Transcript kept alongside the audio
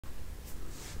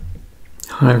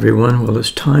Hi everyone, well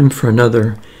it's time for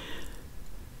another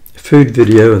food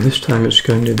video, and this time it's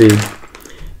going to be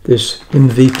this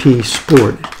MVP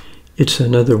Sport. It's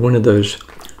another one of those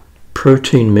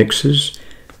protein mixes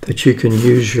that you can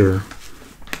use your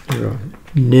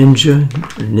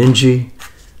Ninji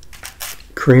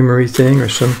creamery thing or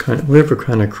whatever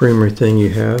kind of creamery thing you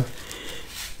have,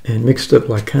 and mixed up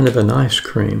like kind of an ice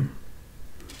cream.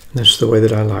 And that's the way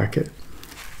that I like it.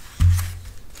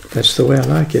 That's the way I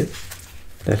like it.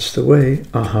 That's the way,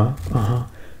 I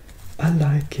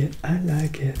like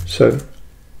it. So,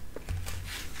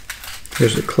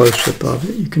 here's a close-up of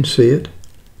it. You can see it.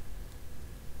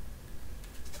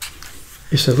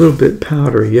 It's a little bit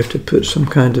powdery. You have to put some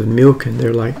kind of milk in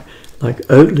there, like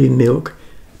Oatly milk,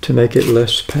 to make it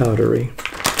less powdery.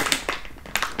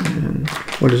 And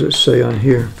what does it say on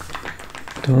here?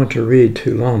 I don't want to read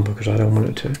too long because I don't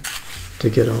want it to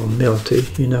get all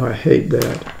melty. You know I hate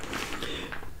that.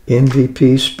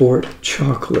 MVP Sport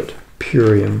Chocolate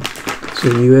Purium. It's a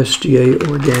USDA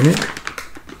organic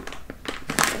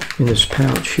in this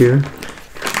pouch here.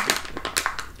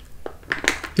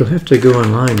 You'll have to go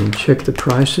online and check the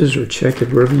prices, or check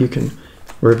it wherever you can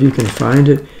find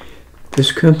it.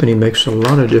 This company makes a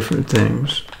lot of different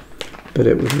things, but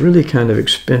it was really kind of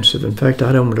expensive. In fact,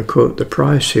 I don't want to quote the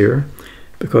price here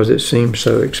because it seems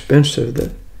so expensive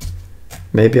that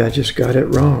maybe I just got it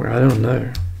wrong. I don't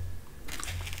know.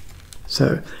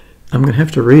 So I'm going to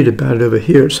have to read about it over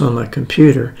here. It's on my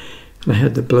computer, and I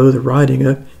had to blow the writing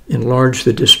up, enlarge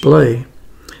the display,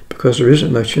 because there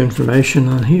isn't much information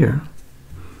on here.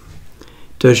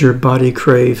 Does your body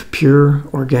crave pure,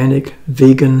 organic,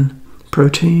 vegan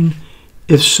protein?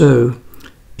 If so,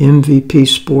 MVP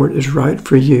Sport is right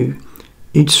for you.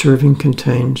 Each serving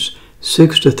contains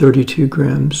 16 to 32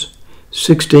 grams.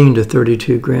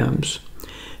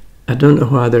 I don't know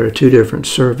why there are two different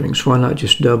servings. Why not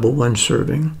just double one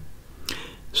serving?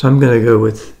 So I'm going to go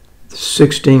with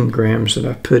 16 grams that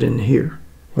I put in here.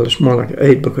 Well, it's more like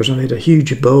 8 because I made a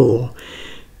huge bowl,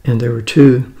 and there were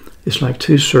two. It's like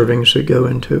 2 servings that go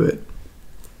into it.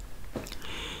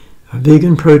 A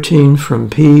vegan protein from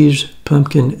peas,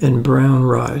 pumpkin, and brown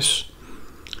rice.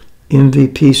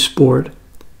 MVP Sport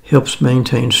helps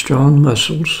maintain strong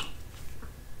muscles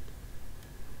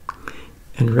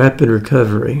and rapid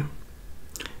recovery.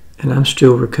 And I'm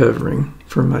still recovering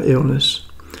from my illness.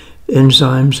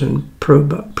 Enzymes and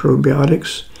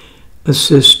probiotics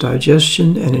assist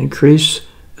digestion and increase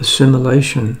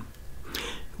assimilation.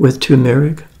 With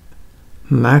turmeric,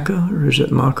 maca, or is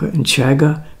it maca, and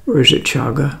chaga, or is it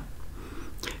chaga?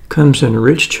 Comes in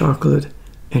rich chocolate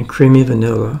and creamy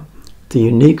vanilla. The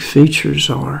unique features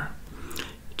are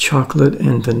chocolate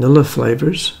and vanilla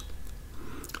flavors,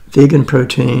 vegan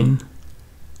protein,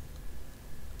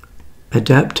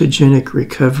 adaptogenic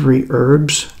recovery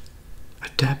herbs.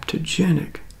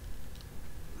 Adaptogenic.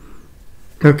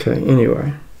 Okay,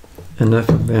 anyway, enough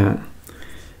of that.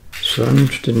 So I'm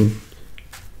interested in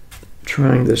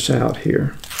trying this out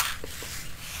here.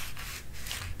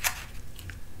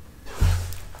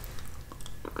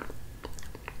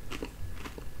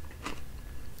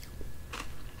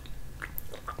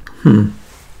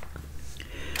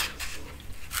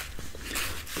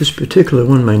 This particular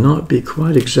one may not be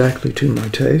quite exactly to my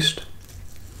taste.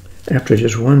 After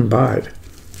just one bite,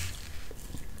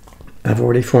 I've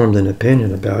already formed an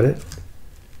opinion about it.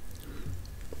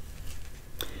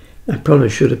 I probably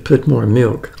should have put more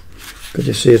milk, but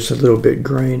you see it's a little bit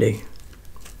grainy,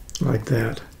 like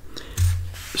that.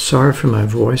 Sorry for my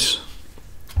voice.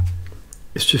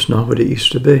 It's just not what it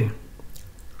used to be.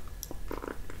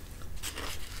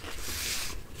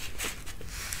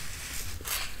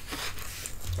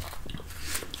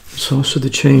 It's also the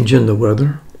change in the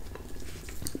weather,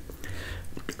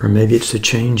 or maybe it's the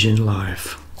change in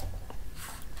life.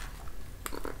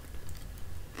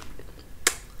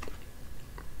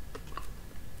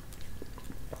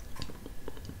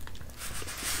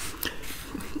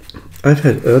 I've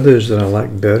had others that I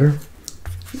like better,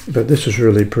 but this is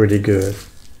really pretty good.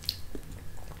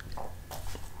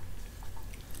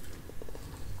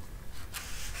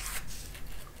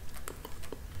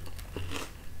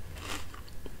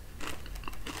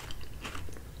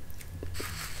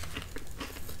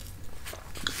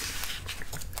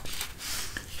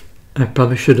 I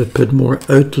probably should have put more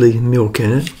Oatly milk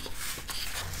in it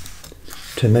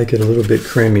to make it a little bit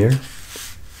creamier.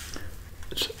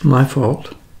 It's my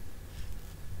fault.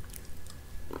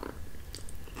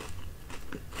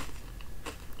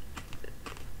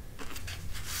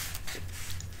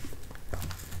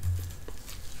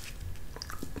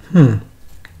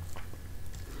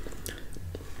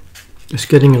 It's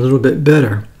getting a little bit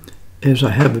better as I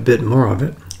have a bit more of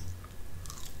it.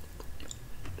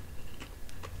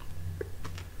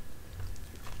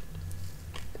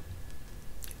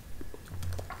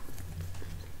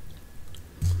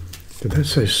 I'd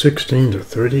say 16 to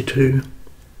 32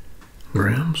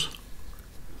 grams.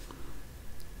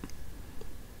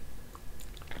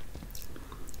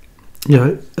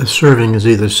 Yeah, a serving is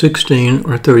either 16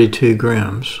 or 32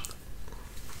 grams.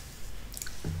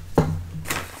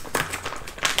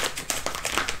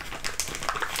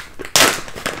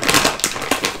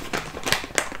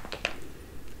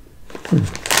 This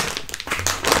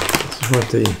is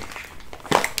what the,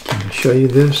 can I show you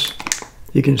this?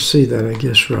 You can see that, I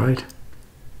guess, right?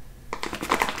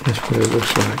 That's what it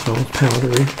looks like, all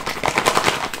powdery.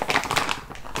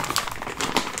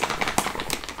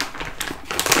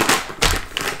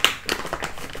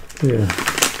 Yeah.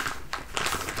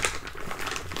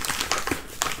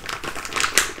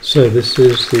 So this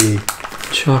is the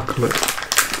chocolate.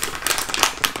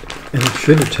 And I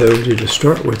should have told you to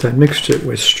start with, I mixed it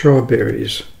with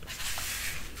strawberries.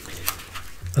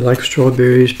 I like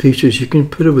strawberries, peaches. You can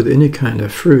put it with any kind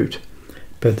of fruit.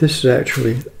 But this is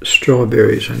actually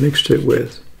strawberries I mixed it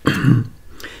with.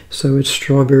 So it's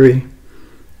strawberries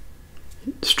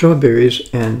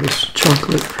and this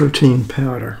chocolate protein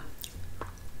powder.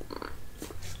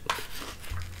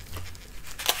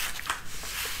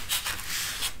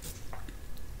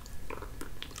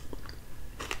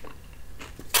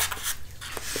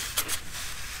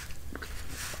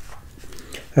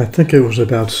 I think it was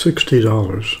about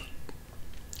 $60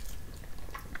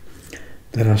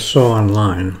 that I saw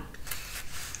online.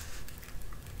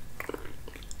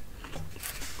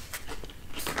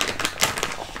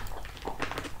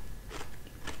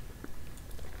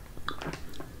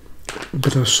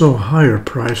 But I saw a higher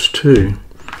price too.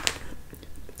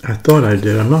 I thought I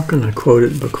did. I'm not going to quote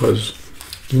it because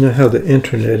you know how the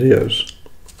internet is.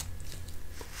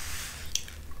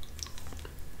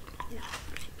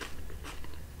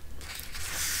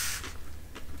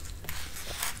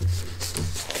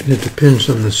 And it depends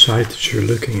on the site that you're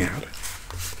looking at.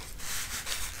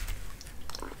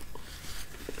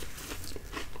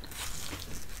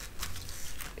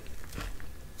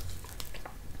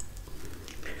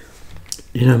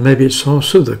 You know, maybe it's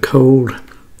also the cold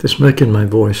that's making my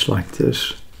voice like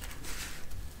this.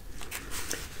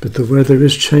 But the weather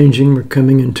is changing. We're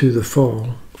coming into the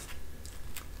fall.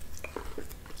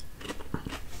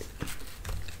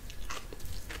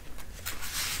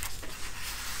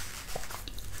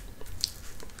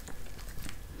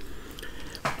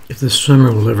 If the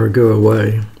summer will ever go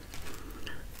away.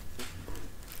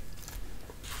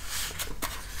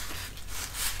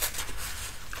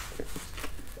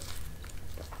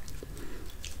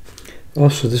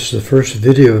 Also, this is the first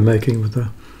video I'm making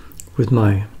with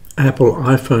my Apple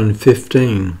iPhone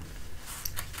 15.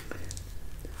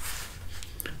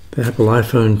 The Apple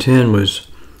iPhone 10 was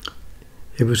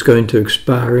going to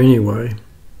expire anyway.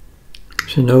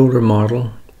 It's an older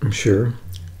model, I'm sure.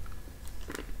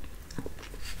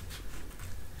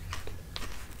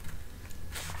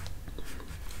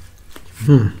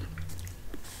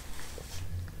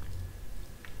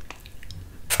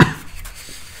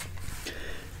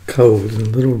 Cold and a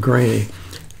little grainy.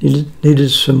 Needed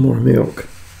some more milk.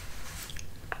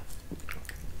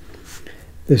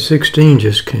 The 16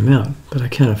 just came out, but I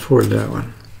can't afford that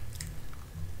one.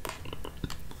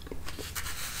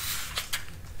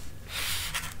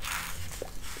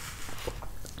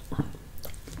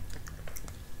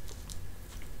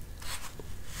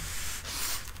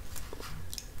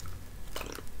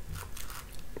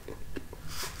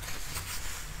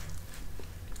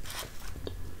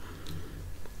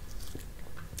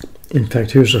 In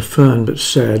fact, here's a fun but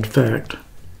sad fact.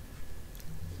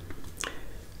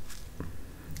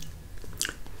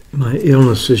 My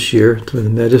illness this year, through the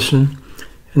medicine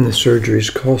and the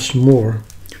surgeries, cost more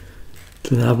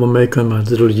than I will make on my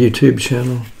little YouTube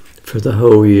channel for the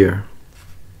whole year.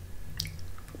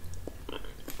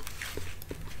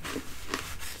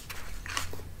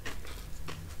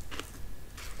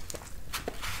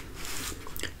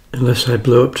 Unless I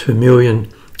blow up to 1 million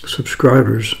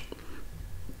subscribers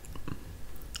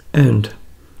and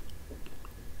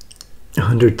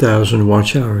 100,000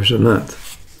 watch hours a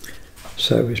month.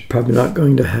 So it's probably not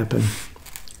going to happen.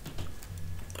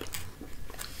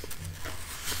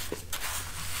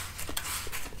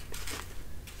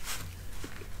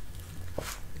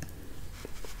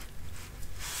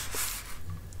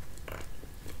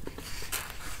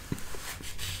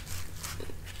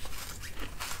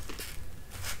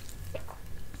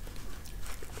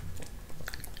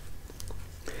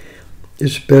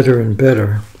 It's better and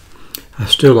better. I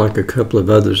still like a couple of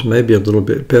others, maybe a little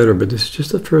bit better, but this is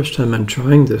just the first time I'm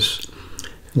trying this.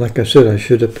 Like I said, I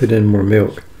should have put in more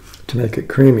milk to make it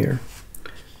creamier,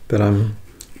 but I'm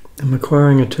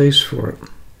acquiring a taste for it.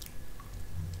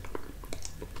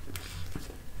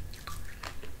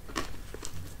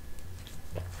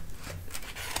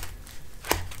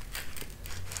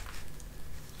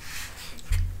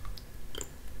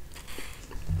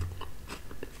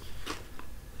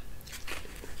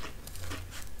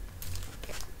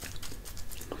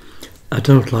 I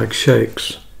don't like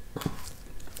shakes.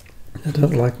 I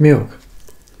don't like milk.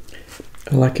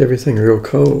 I like everything real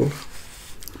cold.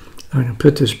 I can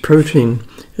put this protein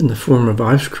in the form of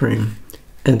ice cream,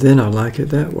 and then I like it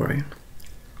that way.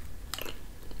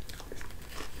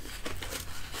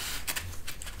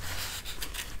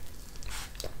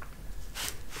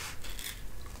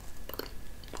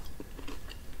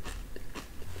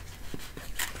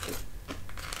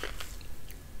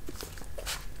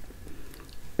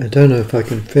 I don't know if I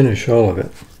can finish all of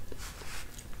it.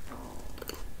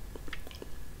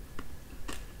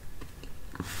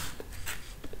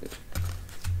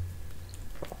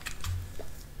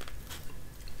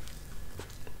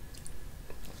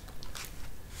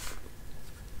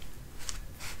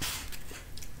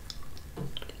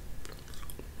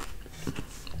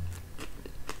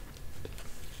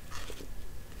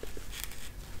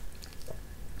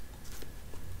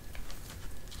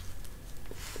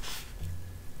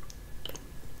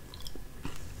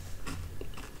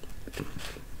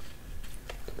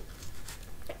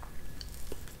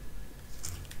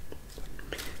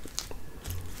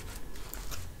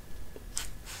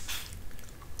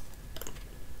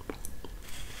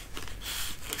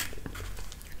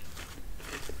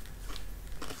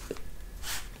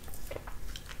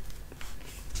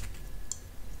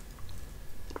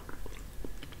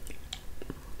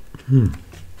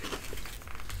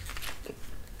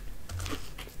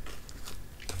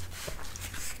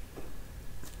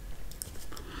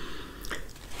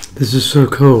 This is so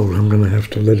cold, I'm going to have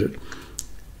to let it.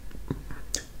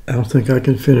 I don't think I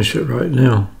can finish it right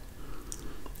now.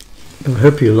 I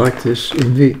hope you like this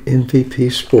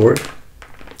MVP Sport.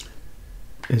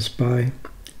 It's by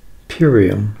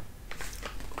Purium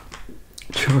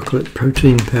chocolate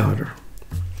protein powder.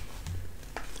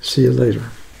 See you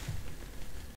later.